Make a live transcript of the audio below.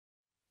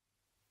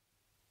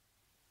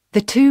The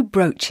two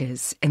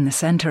brooches in the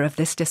centre of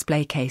this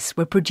display case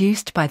were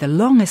produced by the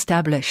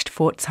long-established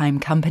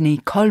Pforzheim company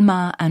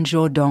Kollmar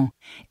Jourdan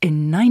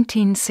in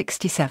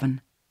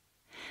 1967.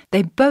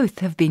 They both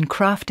have been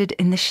crafted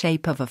in the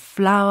shape of a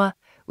flower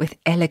with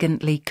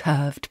elegantly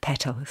curved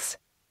petals.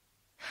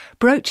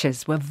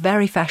 Brooches were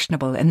very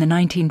fashionable in the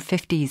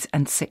 1950s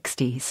and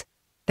 60s.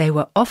 They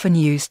were often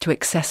used to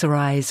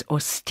accessorise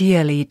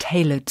austerely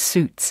tailored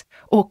suits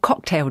or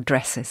cocktail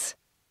dresses.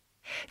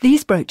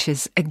 These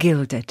brooches are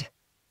gilded.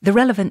 The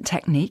relevant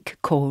technique,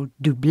 called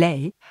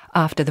doublé,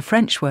 after the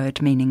French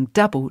word meaning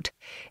doubled,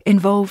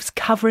 involves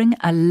covering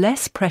a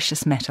less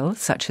precious metal,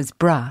 such as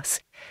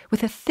brass,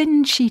 with a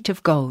thin sheet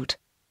of gold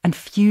and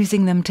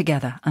fusing them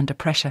together under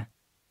pressure.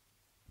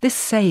 This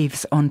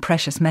saves on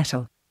precious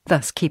metal,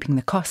 thus keeping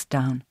the cost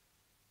down.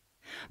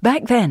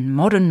 Back then,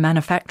 modern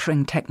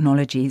manufacturing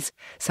technologies,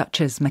 such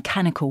as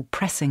mechanical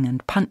pressing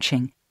and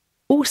punching,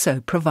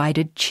 also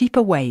provided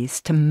cheaper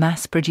ways to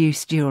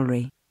mass-produce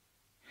jewellery.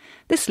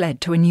 This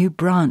led to a new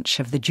branch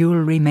of the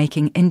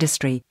jewellery-making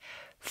industry,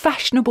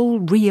 fashionable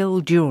real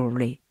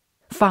jewellery,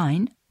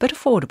 fine but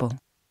affordable.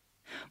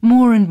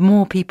 More and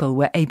more people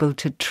were able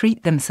to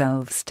treat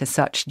themselves to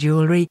such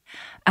jewellery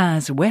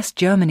as West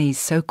Germany's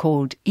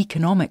so-called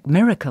economic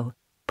miracle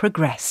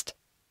progressed.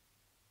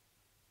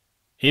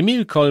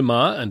 Emil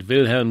Kollmar and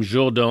Wilhelm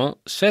Jourdan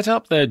set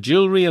up their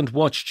jewellery and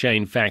watch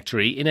chain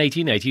factory in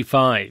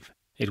 1885.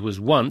 It was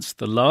once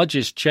the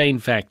largest chain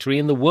factory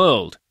in the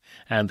world,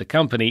 and the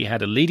company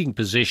had a leading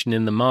position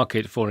in the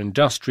market for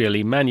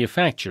industrially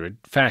manufactured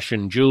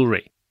fashion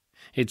jewellery.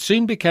 It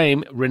soon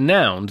became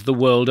renowned the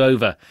world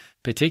over,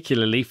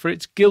 particularly for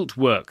its gilt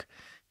work,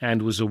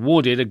 and was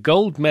awarded a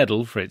gold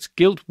medal for its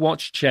gilt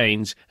watch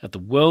chains at the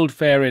World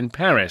Fair in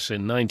Paris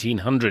in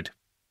 1900.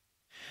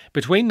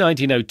 Between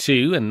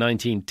 1902 and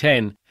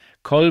 1910,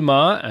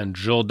 Kollmar and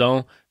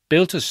Jourdan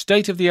built a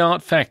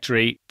state-of-the-art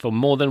factory for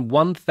more than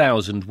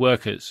 1,000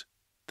 workers.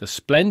 The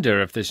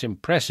splendour of this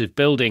impressive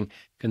building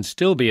can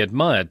still be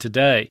admired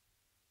today.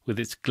 With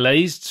its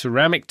glazed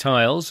ceramic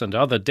tiles and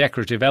other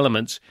decorative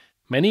elements,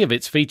 many of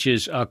its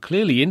features are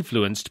clearly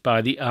influenced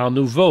by the Art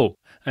Nouveau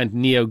and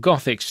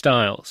Neo-Gothic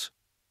styles.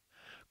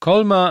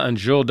 Kollmar and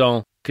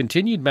Jourdan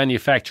continued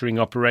manufacturing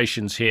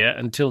operations here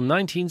until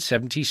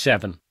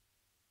 1977.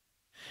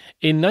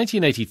 In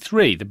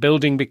 1983, the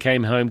building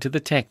became home to the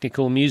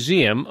Technical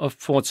Museum of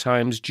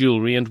Pforzheim's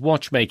jewellery and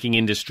watchmaking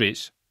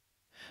industries.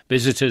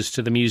 Visitors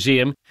to the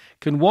museum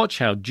can watch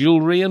how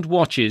jewellery and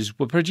watches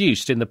were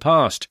produced in the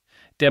past,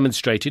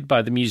 demonstrated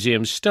by the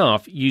museum's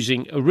staff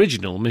using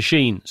original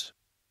machines.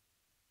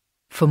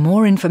 For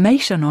more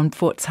information on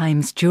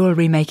Pforzheim's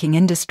jewellery-making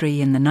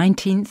industry in the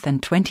 19th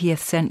and 20th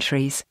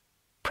centuries,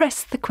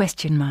 press the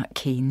question mark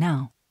key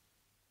now.